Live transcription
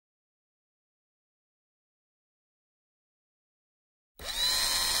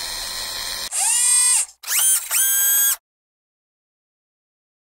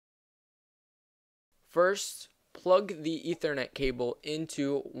First, plug the Ethernet cable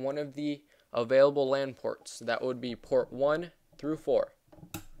into one of the available LAN ports. That would be port 1 through 4.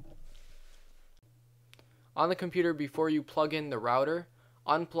 On the computer, before you plug in the router,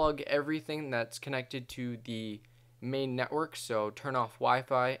 unplug everything that's connected to the main network, so turn off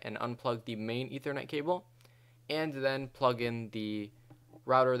Wi-Fi and unplug the main Ethernet cable, and then plug in the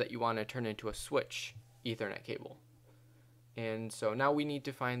router that you want to turn into a switch Ethernet cable. And so now we need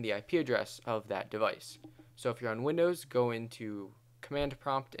to find the IP address of that device. So if you're on Windows, go into command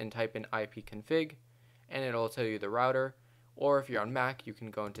prompt and type in ipconfig, and it'll tell you the router. Or if you're on Mac, you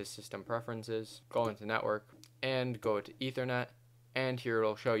can go into System Preferences, go into Network, and go to Ethernet, and here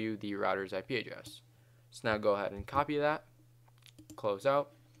it'll show you the router's IP address. So now go ahead and copy that, close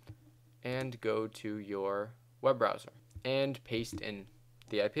out, and go to your web browser, and paste in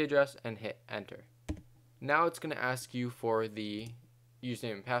the IP address and hit enter. Now it's going to ask you for the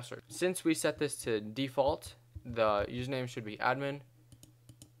username and password. Since we set this to default, the username should be admin,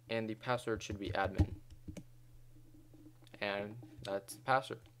 and the password should be admin. And that's the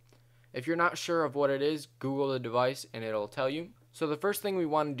password. If you're not sure of what it is, Google the device and it'll tell you. So the first thing we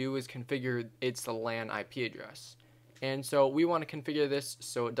want to do is configure its LAN IP address. And so we want to configure this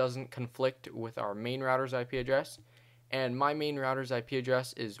so it doesn't conflict with our main router's IP address. And my main router's IP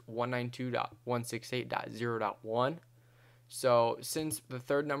address is 192.168.0.1. So since the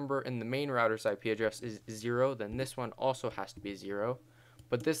third number in the main router's IP address is 0, then this one also has to be 0.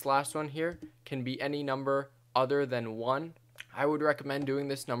 But this last one here can be any number other than 1. I would recommend doing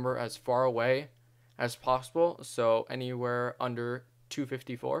this number as far away as possible, so anywhere under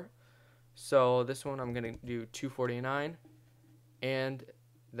 254. So this one I'm going to do 249, and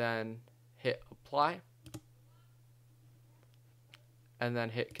then hit apply, and then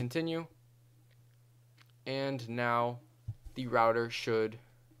hit continue, and now the router should,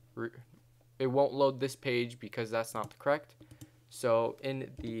 it won't load this page because that's not the correct. So in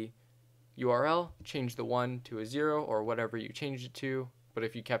the URL, change the 1 to a 0 or whatever you changed it to, but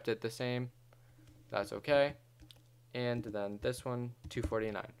if you kept it the same, that's okay. And then this one,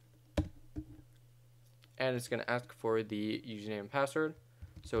 249. And it's going to ask for the username and password.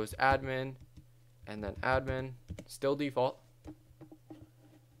 So it's admin, and then admin, still default.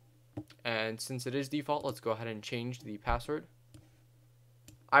 And since it is default, let's go ahead and change the password.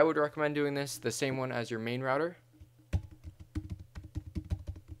 I would recommend doing this the same one as your main router.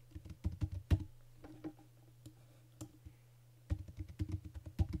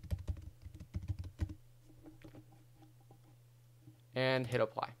 And hit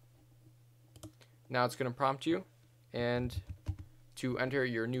apply. Now it's going to prompt you and to enter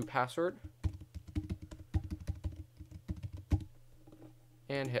your new password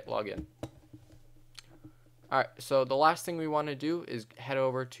and hit login. Alright, so the last thing we want to do is head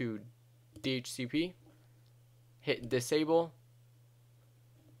over to Dhcp, hit disable,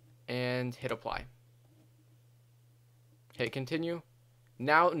 and hit apply. Hit continue.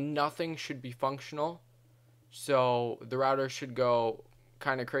 Now nothing should be functional. So the router should go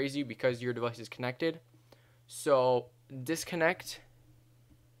kind of crazy because your device is connected. So disconnect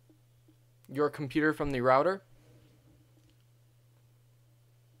your computer from the router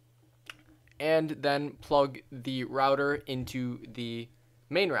and then plug the router into the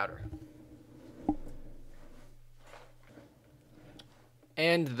main router.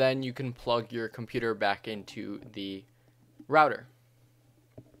 And then you can plug your computer back into the router.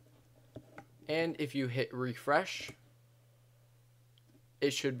 And if you hit refresh,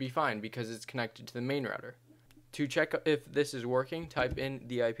 it should be fine because it's connected to the main router. To check if this is working, type in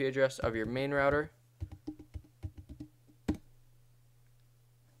the IP address of your main router,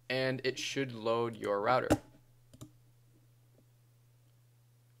 and it should load your router.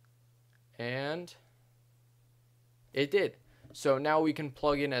 And it did. So now we can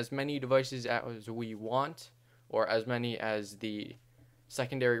plug in as many devices as we want, or as many as the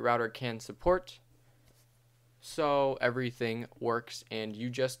secondary router can support. So everything works and you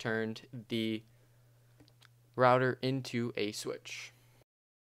just turned the router into a switch.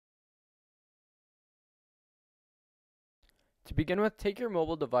 To begin with, take your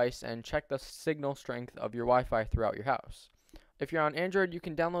mobile device and check the signal strength of your Wi-Fi throughout your house. If you're on Android, you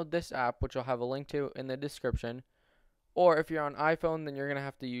can download this app, which I'll have a link to in the description. Or if you're on iPhone, then you're going to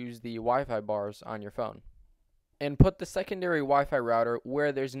have to use the Wi-Fi bars on your phone. And put the secondary Wi-Fi router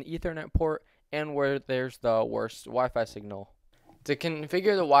where there's an Ethernet port and where there's the worst Wi-Fi signal. To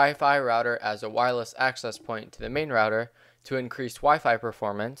configure the Wi-Fi router as a wireless access point to the main router to increase Wi-Fi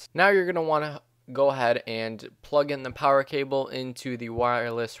performance, now you're going to want to go ahead and plug in the power cable into the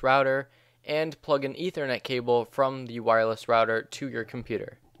wireless router and plug an Ethernet cable from the wireless router to your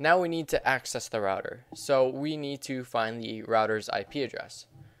computer. Now we need to access the router. So we need to find the router's IP address.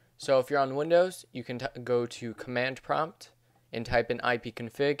 So if you're on Windows, you can go to command prompt and type in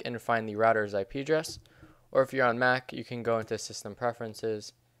ipconfig and find the router's IP address. Or if you're on Mac, you can go into System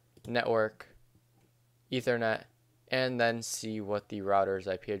Preferences, Network, Ethernet, and then see what the router's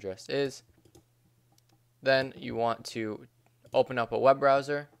IP address is. Then you want to open up a web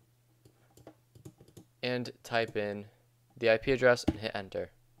browser and type in the IP address and hit enter.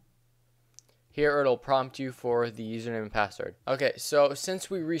 Here it'll prompt you for the username and password. Okay, so since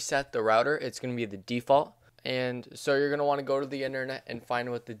we reset the router, it's going to be the default. And so you're going to want to go to the internet and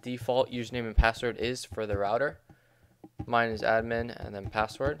find what the default username and password is for the router. Mine is admin and then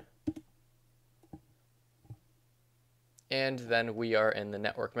password. And then we are in the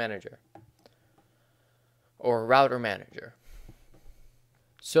network manager or router manager.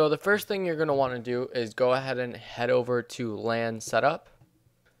 So the first thing you're going to want to do is go ahead and head over to LAN setup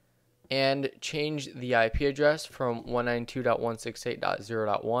and change the IP address from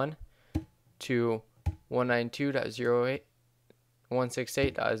 192.168.0.1 to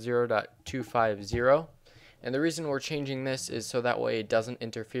 192.168.0.250. And the reason we're changing this is so that way it doesn't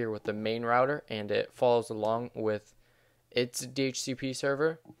interfere with the main router and it follows along with its DHCP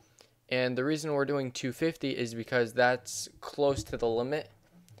server. And the reason we're doing 250 is because that's close to the limit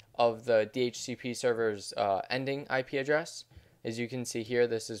of the DHCP server's ending IP address. As you can see here,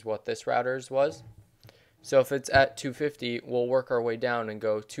 this is what this router's was. So if it's at 250, we'll work our way down and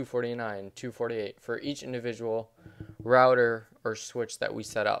go 249, 248 for each individual router or switch that we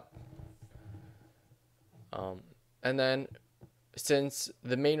set up. And then since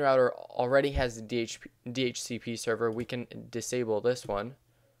the main router already has the DHCP server, we can disable this one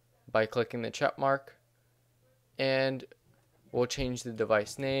by clicking the check mark, and we'll change the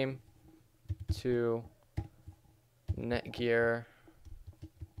device name to Netgear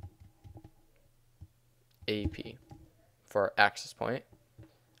AP for access point.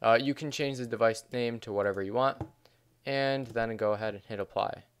 You can change the device name to whatever you want, and then go ahead and hit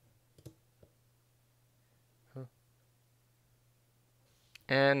apply.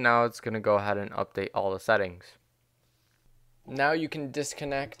 And now it's going to go ahead and update all the settings. Now you can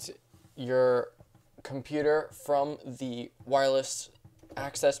disconnect your computer from the wireless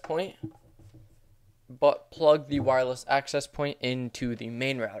access point, but plug the wireless access point into the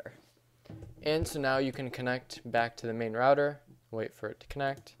main router. And so now you can connect back to the main router, wait for it to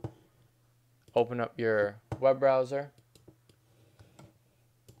connect, open up your web browser,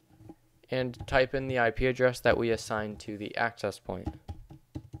 and type in the IP address that we assigned to the access point.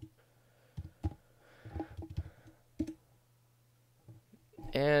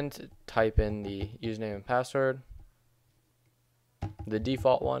 And type in the username and password, the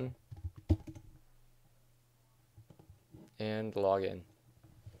default one, and log in.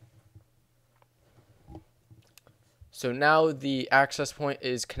 So now the access point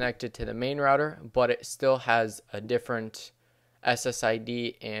is connected to the main router, but it still has a different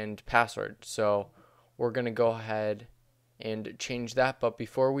SSID and password. So we're going to go ahead and change that. But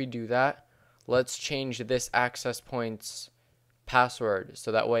before we do that, let's change this access point's password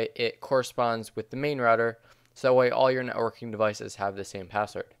so that way it corresponds with the main router, so that way all your networking devices have the same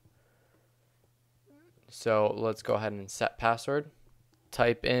password. So let's go ahead and set password.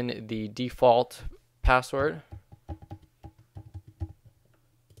 Type in the default password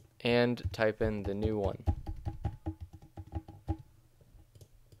and type in the new one.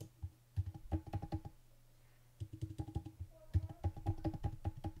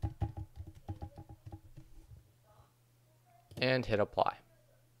 And hit apply.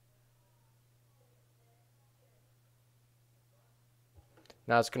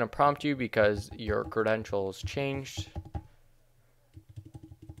 Now it's going to prompt you because your credentials changed.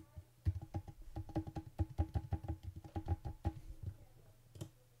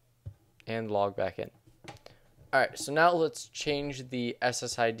 And log back in. Alright, so now let's change the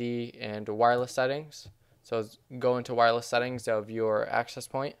SSID and wireless settings. So go into wireless settings of your access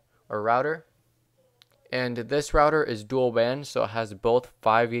point or router. And this router is dual band, so it has both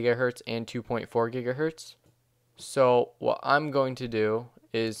 5 gigahertz and 2.4 gigahertz. So what I'm going to do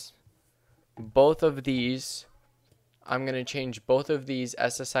is both of these, I'm going to change both of these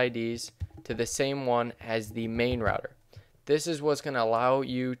SSIDs to the same one as the main router. This is what's going to allow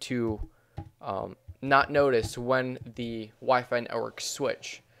you to not notice when the Wi-Fi networks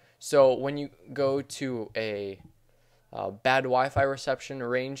switch. So when you go to a bad Wi-Fi reception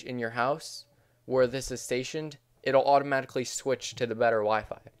range in your house, where this is stationed, it'll automatically switch to the better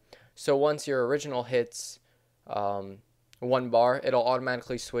Wi-Fi. So once your original hits 1 bar, it'll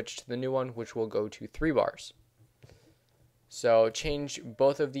automatically switch to the new one, which will go to 3 bars. So change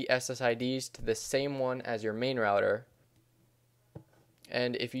both of the SSIDs to the same one as your main router.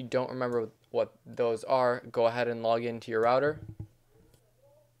 And if you don't remember what those are, go ahead and log into your router.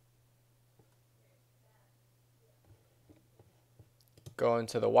 Go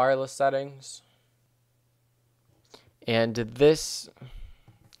into the wireless settings. And this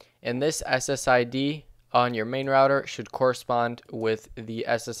SSID on your main router should correspond with the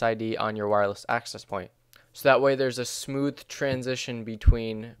SSID on your wireless access point. So that way there's a smooth transition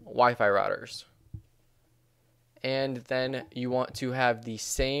between Wi-Fi routers. And then you want to have the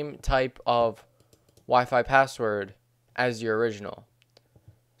same type of Wi-Fi password as your original.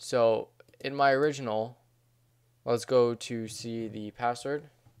 So in my original, let's go to see the password.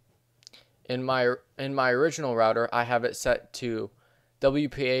 In my original router, I have it set to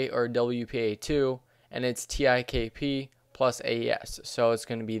WPA or WPA2, and it's TIKP plus AES. So it's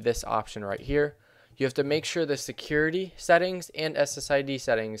going to be this option right here. You have to make sure the security settings and SSID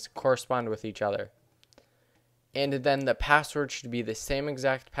settings correspond with each other. And then the password should be the same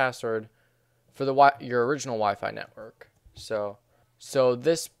exact password for your original Wi-Fi network. So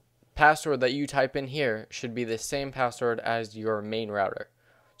this password that you type in here should be the same password as your main router.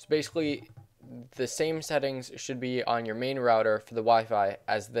 So basically, the same settings should be on your main router for the Wi-Fi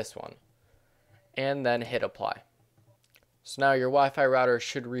as this one. And then hit apply. So now your Wi-Fi router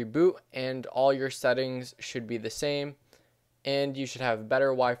should reboot and all your settings should be the same, and you should have better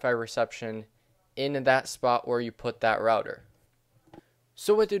Wi-Fi reception in that spot where you put that router.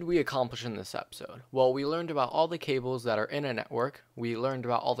 So what did we accomplish in this episode? Well, we learned about all the cables that are in a network, we learned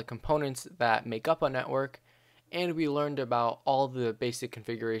about all the components that make up a network, and we learned about all the basic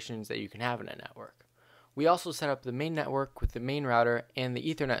configurations that you can have in a network. We also set up the main network with the main router and the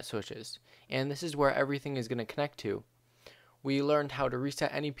Ethernet switches, and this is where everything is going to connect to. We learned how to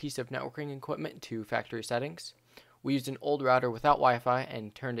reset any piece of networking equipment to factory settings. We used an old router without Wi-Fi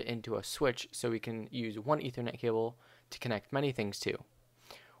and turned it into a switch so we can use one Ethernet cable to connect many things to.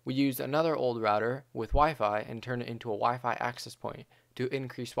 We used another old router with Wi-Fi and turned it into a Wi-Fi access point to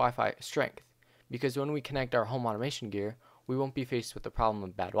increase Wi-Fi strength, because when we connect our home automation gear, we won't be faced with the problem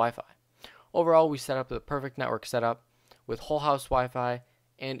of bad Wi-Fi. Overall, we set up the perfect network setup with whole house Wi-Fi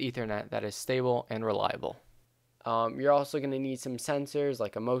and Ethernet that is stable and reliable. You're also going to need some sensors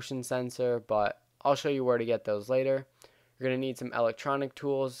like a motion sensor, but I'll show you where to get those later. You're going to need some electronic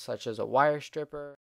tools such as a wire stripper.